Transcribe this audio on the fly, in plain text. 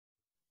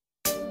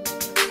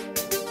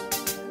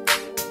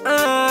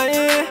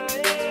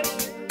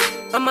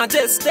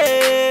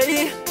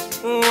Madjesty,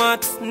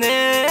 what's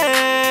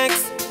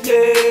next?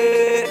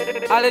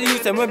 Yeah, all the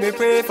youths them when me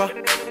pray for.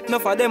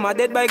 Enough of them are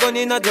dead by gun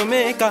in a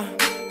Jamaica.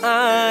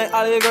 Aye,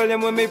 all the girls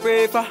them when me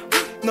pray for.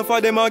 Enough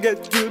of them are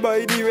get killed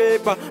by the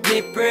raper.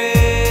 Me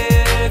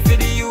pray for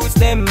the youths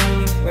them.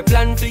 We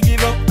plan to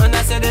give up and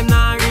I say them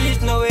not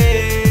reach no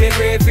way. Me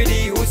pray for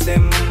the youths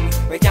them.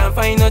 We can't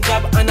find no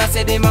job and I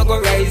say them a go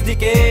rise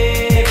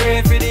decay. Me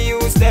pray for the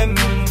youths them.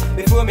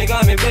 Before me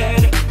got me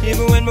bed,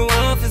 even when me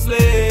want to sleep.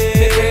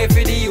 Me pray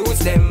for the youths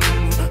them.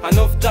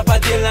 Enough drop a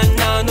jail and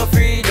now no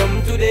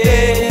freedom today.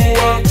 They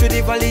who walk through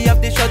the valley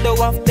of the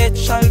shadow of death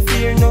shall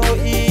fear no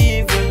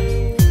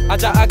evil. I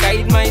just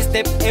guide my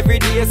step every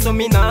day so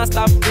me not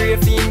stop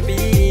praying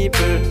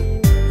people.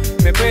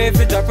 Me pray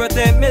for Jah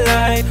protect me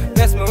life,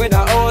 bless me with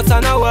a house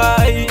and a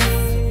wife.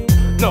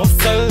 No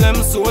sell them,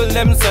 soul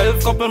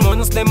themselves, couple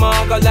months them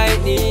all go like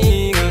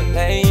eagle.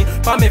 Hey,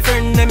 for me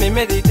friend them me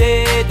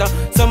meditate.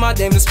 Some of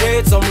them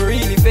straight, some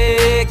really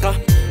fake.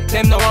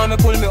 Them no want me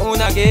pull me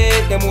own a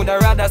gate. Them woulda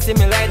rather see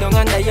me lie down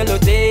on the yellow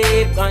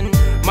tape. And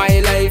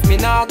my life me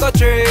not go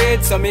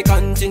trade, so me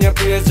continue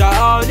praise Jah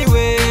all the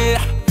way.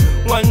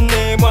 One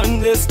name,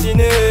 one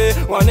destiny.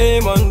 One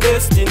name, one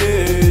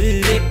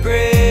destiny. We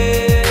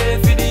pray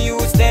for the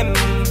youths them.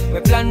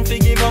 We plan to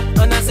give up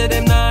and I say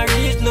them not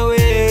reach no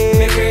way.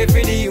 We pray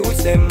for the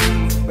youths them.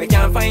 We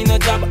can't find no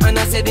job and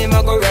I say them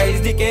a go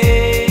rise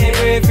decay. We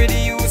pray for the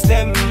youths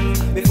them.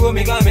 Before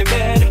me got me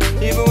bed,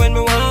 even when me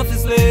want to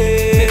sleep.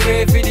 We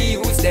pray for the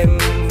youths them.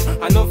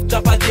 Enough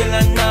drop a jail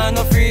and now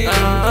no freedom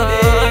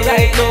today.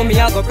 Right now me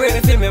a go pray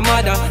for me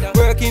mother.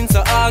 Working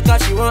so hard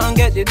cause she want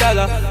get the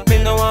dollar.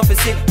 Me no want to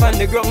sit on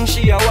the ground,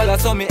 she a walla.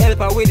 So me help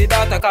her with the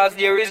daughter cause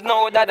there is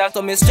no dada.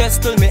 So me stress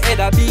till me head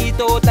a beat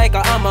out like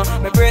a hammer.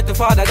 Me pray to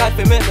Father God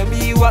for make me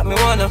be what me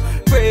wanna.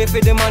 Pray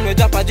for the man we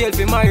drop a jail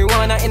for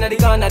marijuana. Inna the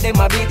corner them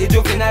a beat the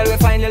juvenile we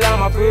find the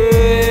llama.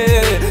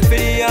 Pray for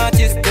the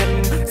artists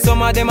them.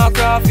 Some of them a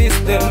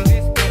craftist them.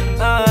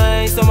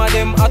 Aye, some of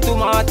them are too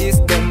artists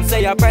them.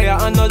 Say a prayer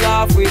and no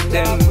laugh with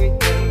them.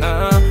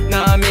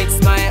 Nah mix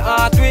my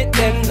heart with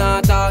them.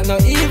 Nah talk no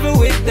evil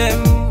with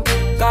them.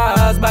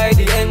 Cause by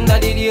the end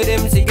of the day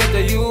them see get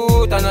the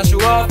youth and a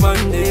show off on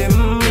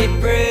them. We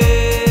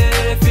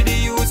pray for the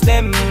youths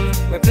them.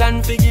 We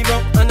plan to give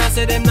up and I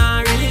say them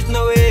not reach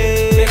no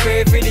way. We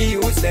pray for the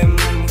youths them.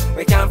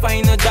 We can't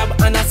find no job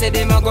and I say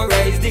them a go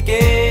rise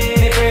decay.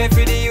 We pray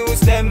for the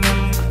youths them.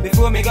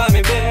 Before me got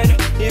me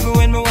bed, even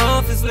when me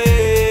want to sleep.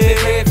 Me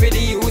pray for the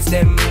youths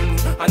them.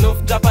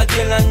 Enough drop a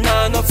jail and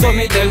now enough so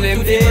me tell them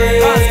to pray.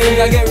 Cause things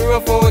a get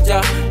rough out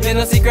ya. They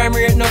no see crime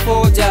rate no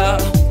out ya.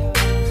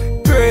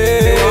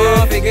 Pray. They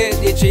want to get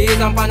the cheese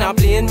and pan a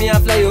plane me a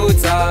fly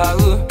out ya.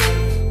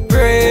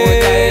 Pray.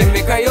 All time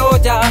me cry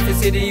out ya. To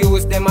see the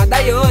youths them a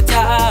die out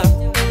ya.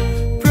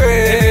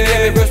 Pray.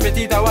 Let me brush my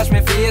teeth and wash my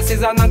face.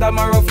 Is another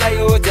marrow fly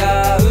out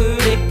ya.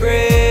 Me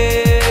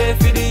pray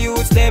for the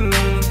youths them.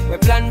 We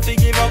plan to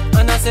give up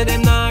and I say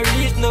them not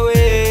reach no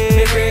way.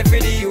 We pray for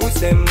the youths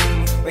them.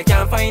 We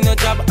can't find no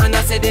job and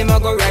I say them a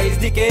go rise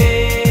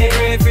decay. We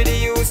pray for the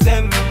youths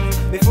them.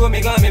 Before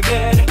me got me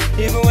bed,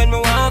 even when me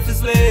want to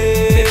sleep.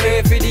 We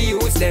pray for the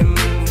youths them.